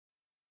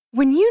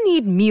When you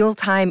need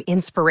mealtime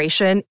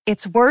inspiration,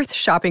 it's worth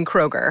shopping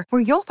Kroger,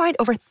 where you'll find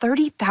over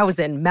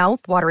 30,000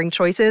 mouth-watering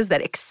choices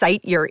that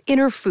excite your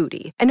inner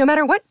foodie. And no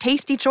matter what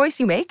tasty choice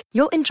you make,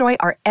 you'll enjoy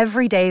our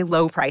everyday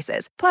low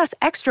prices, plus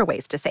extra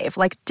ways to save,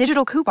 like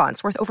digital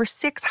coupons worth over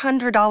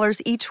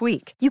 $600 each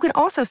week. You can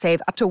also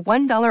save up to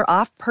 $1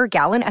 off per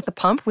gallon at the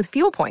pump with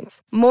fuel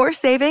points. More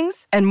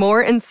savings and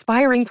more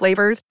inspiring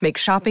flavors make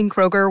shopping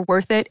Kroger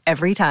worth it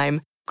every time.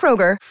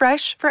 Kroger,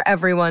 fresh for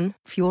everyone.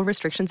 Fuel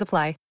restrictions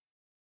apply.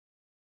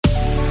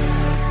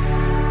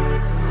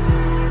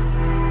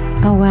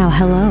 Oh, wow.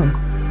 Hello.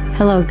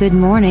 Hello. Good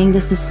morning.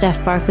 This is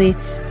Steph Barkley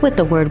with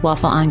the Word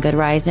Waffle on Good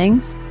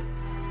Risings.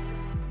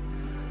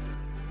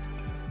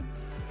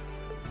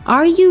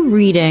 Are you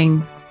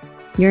reading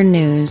your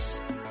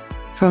news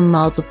from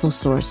multiple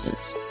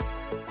sources?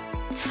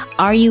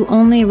 Are you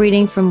only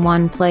reading from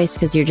one place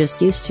because you're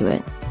just used to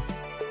it?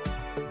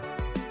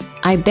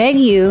 I beg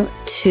you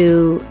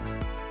to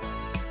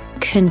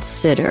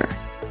consider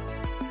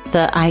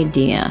the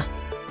idea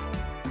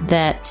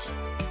that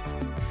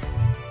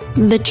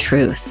the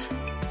truth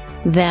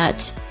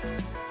that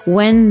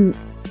when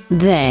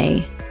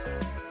they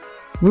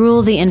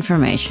rule the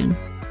information,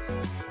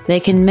 they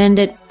can mend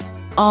it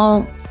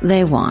all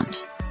they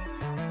want.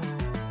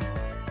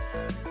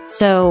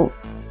 So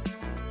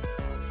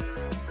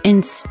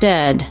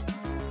instead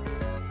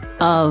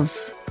of,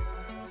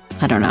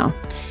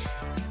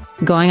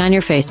 going on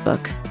your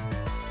Facebook,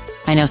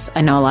 I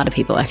know a lot of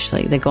people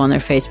actually, they go on their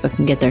Facebook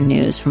and get their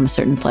news from a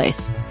certain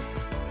place.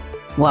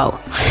 Whoa.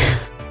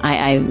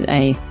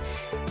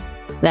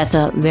 That's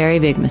a very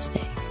big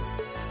mistake,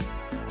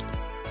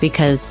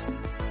 because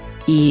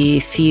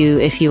if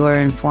you are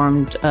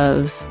informed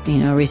of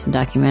a recent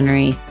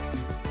documentary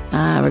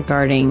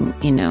regarding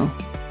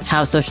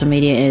how social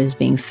media is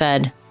being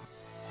fed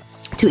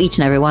to each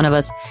and every one of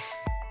us,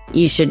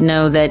 you should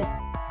know that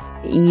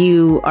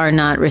you are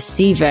not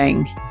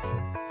receiving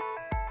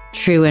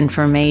true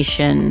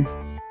information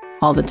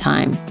all the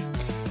time.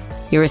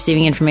 You're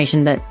receiving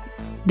information that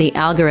the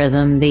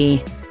algorithm,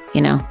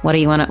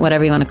 whatever you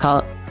want to call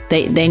it,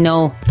 they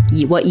know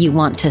what you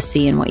want to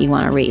see and what you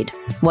want to read,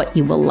 what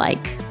you will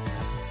like.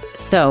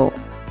 So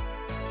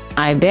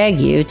I beg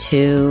you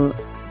to,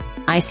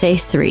 I say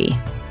three.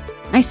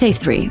 I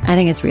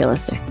think it's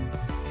realistic.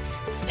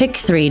 Pick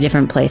 3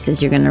 different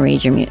places you're going to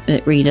read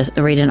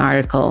an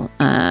article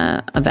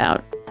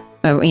about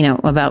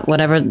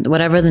whatever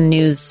the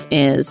news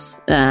is.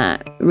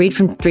 Read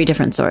from 3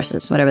 different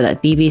sources, whatever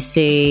that,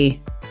 BBC,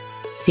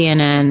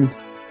 CNN,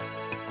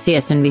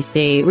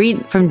 CSNBC.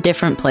 Read from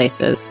different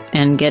places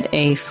and get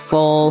a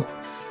full,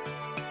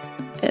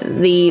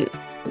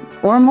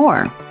 or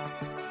more,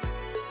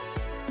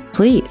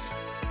 please,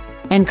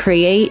 and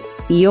create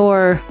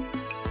your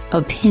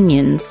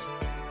opinions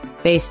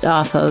based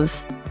off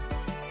of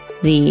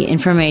the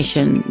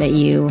information that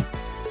you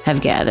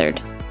have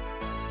gathered,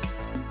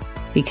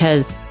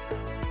 because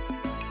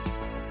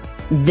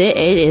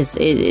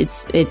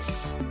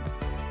it's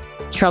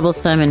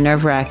troublesome and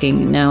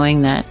nerve-wracking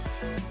knowing that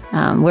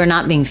we're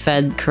not being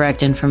fed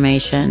correct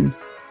information,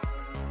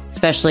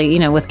 especially,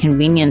 with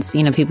convenience.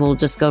 People will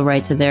just go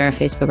right to their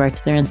Facebook, right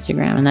to their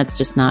Instagram. And that is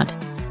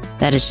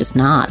just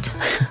not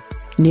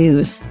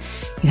news.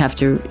 You have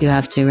to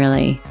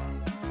really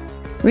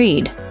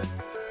read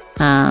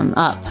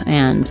up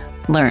and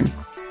learn.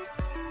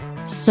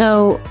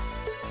 So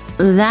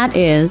that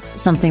is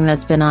something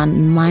that's been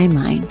on my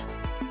mind.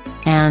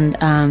 And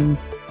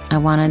I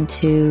wanted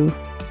to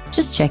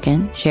just check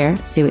in, share,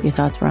 see what your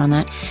thoughts were on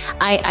that.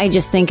 I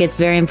just think it's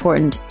very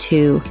important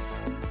to,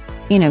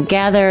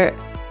 gather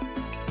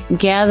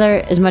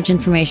as much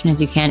information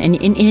as you can.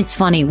 And it's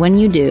funny, when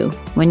you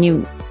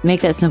make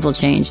that simple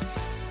change,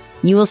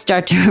 you will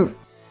start to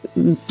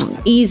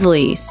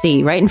easily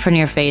see right in front of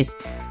your face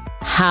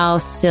how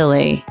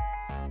silly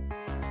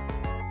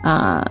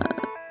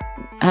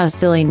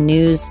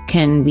news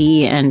can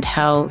be, and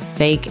how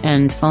fake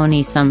and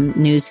phony some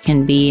news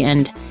can be.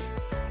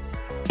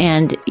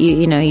 And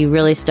you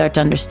really start to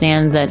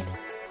understand that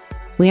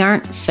we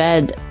aren't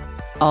fed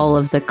all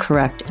of the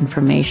correct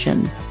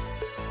information.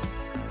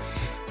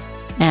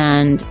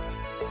 And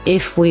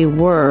if we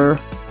were,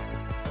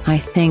 I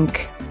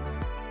think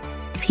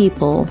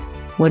people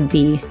would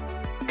be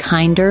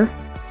kinder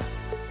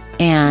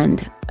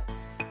and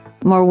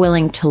more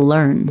willing to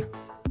learn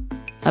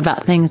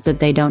about things that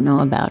they don't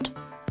know about.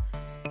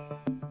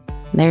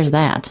 There's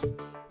that.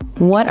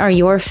 What are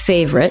your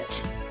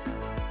favorite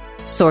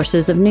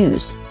sources of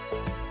news?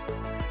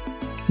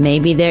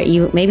 Maybe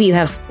you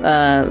have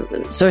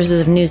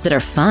sources of news that are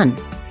fun.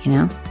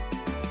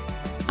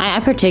 I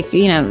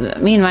particularly,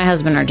 me and my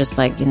husband are just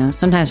like,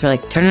 sometimes we're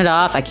like, turn it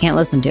off. I can't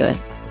listen to it.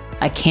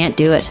 I can't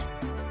do it.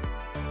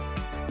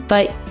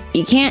 But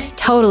you can't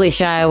totally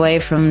shy away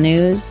from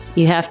news.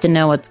 You have to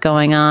know what's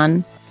going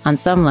on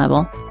some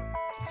level.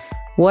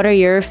 What are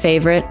your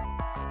favorite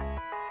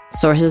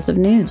sources of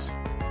news?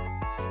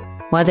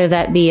 Whether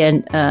that be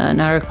an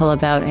article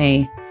about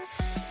a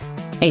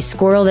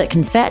squirrel that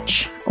can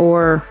fetch,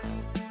 or,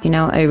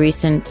 a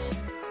recent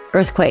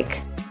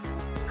earthquake.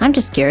 I'm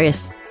just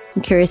curious.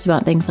 I'm curious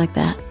about things like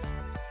that.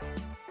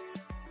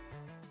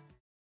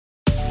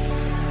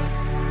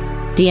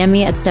 DM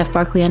me at Steph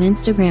Barkley on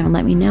Instagram and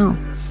let me know.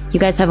 You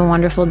guys have a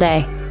wonderful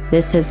day.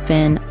 This has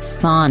been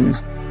fun.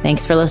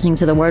 Thanks for listening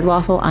to The Word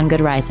Waffle on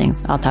Good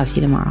Risings. I'll talk to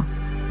you tomorrow.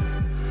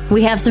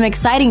 We have some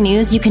exciting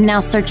news. You can now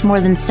search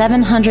more than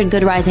 700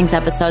 Good Risings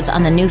episodes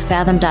on the new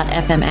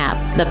Fathom.fm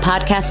app, the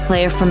podcast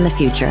player from the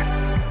future.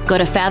 Go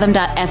to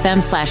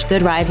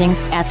fathom.fm/Good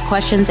Risings, ask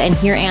questions, and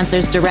hear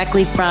answers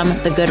directly from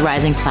the Good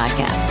Risings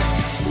podcast.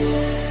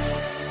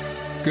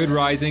 Good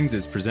Risings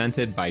is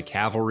presented by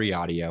Cavalry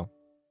Audio.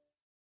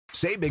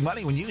 Save big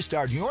money when you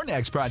start your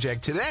next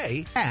project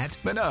today at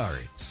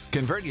Menards.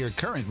 Convert your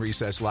current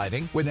recessed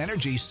lighting with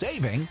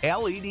energy-saving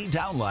LED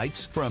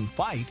downlights from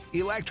Fight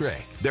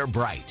Electric. They're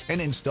bright and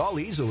install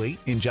easily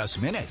in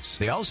just minutes.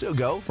 They also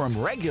go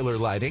from regular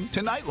lighting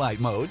to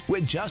nightlight mode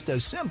with just a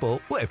simple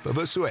flip of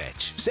a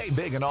switch. Save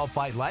big on all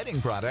Fight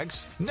lighting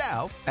products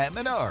now at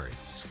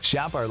Menards.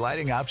 Shop our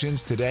lighting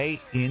options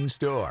today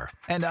in-store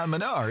and on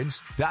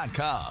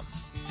Menards.com.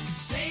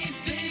 Save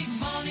big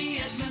money